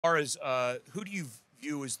Far as who do you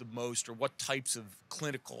view as the most, or what types of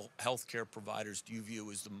clinical healthcare providers do you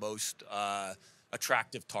view as the most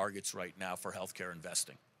attractive targets right now for healthcare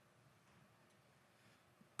investing?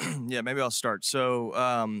 Yeah, maybe I'll start. So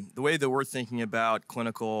the way that we're thinking about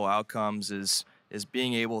clinical outcomes is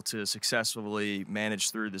being able to successfully manage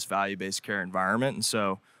through this value-based care environment. And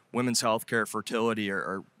so women's healthcare, fertility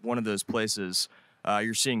are one of those places.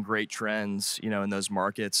 You're seeing great trends, in those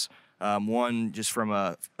markets. One, just from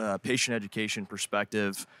a patient education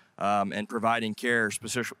perspective, and providing care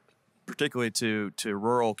particularly to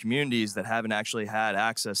rural communities that haven't actually had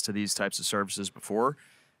access to these types of services before.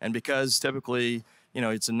 And because typically,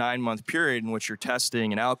 it's a 9-month period in which you're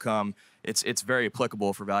testing an outcome, it's very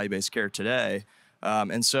applicable for value-based care today.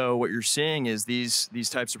 And so what you're seeing is these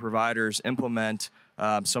types of providers implement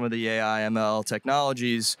some of the AI ML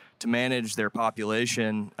technologies to manage their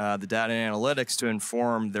population, the data and analytics to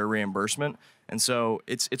inform their reimbursement. And so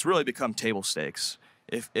it's really become table stakes.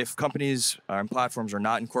 If companies and platforms are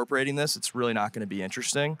not incorporating this, it's really not going to be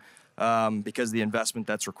interesting because the investment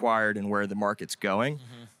that's required and where the market's going.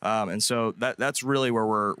 And so that's really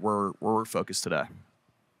where we're focused today.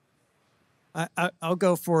 I'll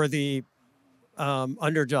go for the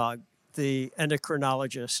underdog, the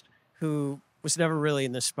endocrinologist, who was never really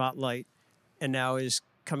in the spotlight and now is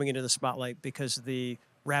coming into the spotlight because of the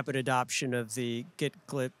rapid adoption of the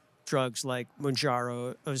GLP drugs like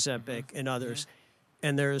Mounjaro, Ozempic, and others.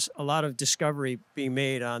 And there's a lot of discovery being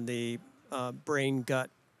made on the brain-gut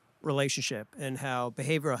relationship and how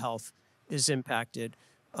behavioral health is impacted,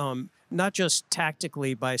 not just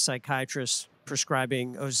tactically by psychiatrists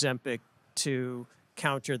prescribing Ozempic to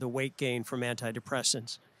counter the weight gain from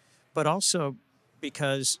antidepressants, but also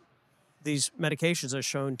because these medications are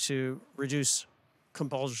shown to reduce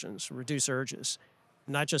compulsions, reduce urges,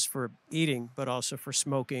 not just for eating, but also for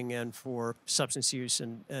smoking and for substance use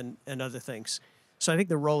and other things. So I think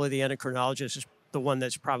the role of the endocrinologist is the one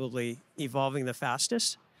that's probably evolving the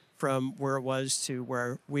fastest from where it was to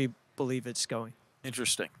where we believe it's going.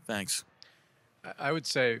 Interesting. Thanks. I would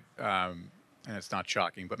say, and it's not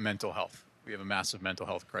shocking, but mental health. We have a massive mental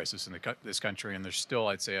health crisis in this country, and there's still,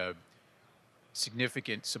 I'd say, a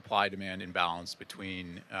significant supply-demand imbalance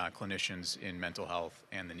between clinicians in mental health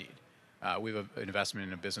and the need. We have an investment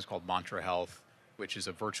in a business called Mantra Health, which is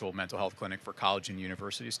a virtual mental health clinic for college and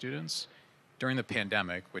university students. During the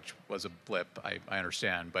pandemic, which was a blip, I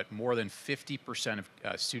understand, but more than 50%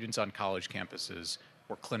 of students on college campuses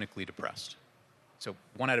were clinically depressed. So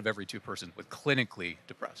 1 out of every 2 persons was clinically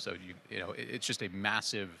depressed. So it's just a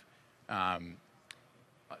massive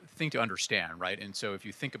thing to understand, right? And so if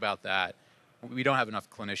you think about that, we don't have enough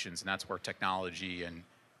clinicians, and that's where technology and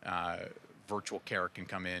virtual care can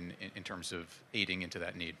come in terms of aiding into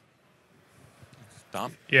that need.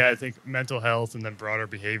 Tom? Yeah, I think mental health and then broader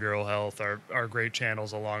behavioral health are great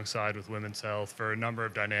channels alongside with women's health for a number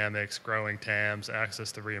of dynamics, growing TAMs,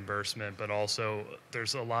 access to reimbursement, but also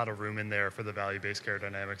there's a lot of room in there for the value-based care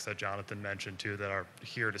dynamics that Jonathan mentioned too that are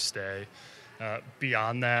here to stay.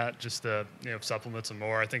 Beyond that, just to supplement some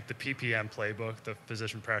more, I think the PPM playbook, the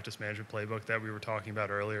physician practice management playbook that we were talking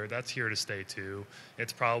about earlier, that's here to stay too.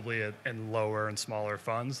 It's probably in lower and smaller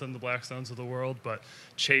funds than the Blackstones of the world, but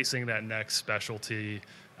chasing that next specialty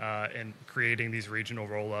and creating these regional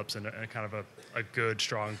roll-ups and kind of a good,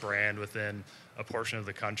 strong brand within a portion of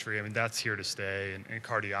the country, I mean, that's here to stay, and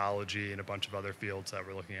cardiology and a bunch of other fields that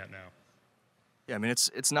we're looking at now. Yeah, I mean,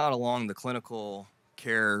 it's not along the clinical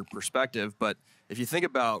care perspective, but if you think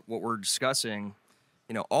about what we're discussing,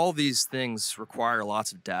 all these things require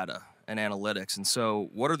lots of data and analytics. And so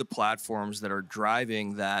what are the platforms that are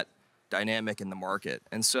driving that dynamic in the market?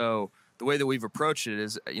 And so the way that we've approached it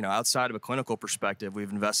is, outside of a clinical perspective,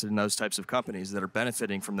 we've invested in those types of companies that are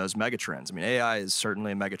benefiting from those megatrends. I mean, AI is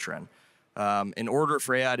certainly a megatrend. In order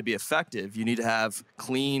for AI to be effective, you need to have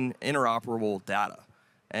clean, interoperable data.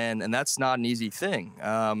 And that's not an easy thing.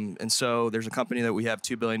 And so there's a company that we have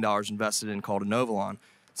 $2 billion invested in called Inovalon.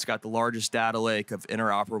 It's got the largest data lake of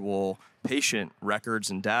interoperable patient records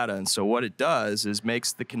and data. And so what it does is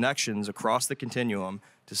makes the connections across the continuum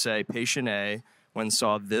to say patient A, when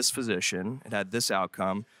saw this physician, it had this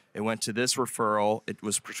outcome, it went to this referral, it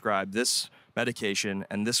was prescribed this medication,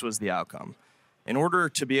 and this was the outcome. In order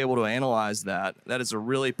to be able to analyze that is a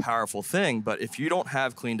really powerful thing. But if you don't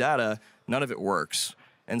have clean data, none of it works.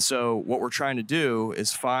 And so what we're trying to do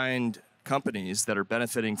is find companies that are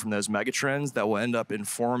benefiting from those megatrends that will end up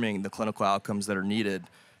informing the clinical outcomes that are needed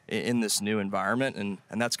in this new environment.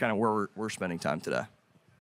 And that's kind of where we're spending time today.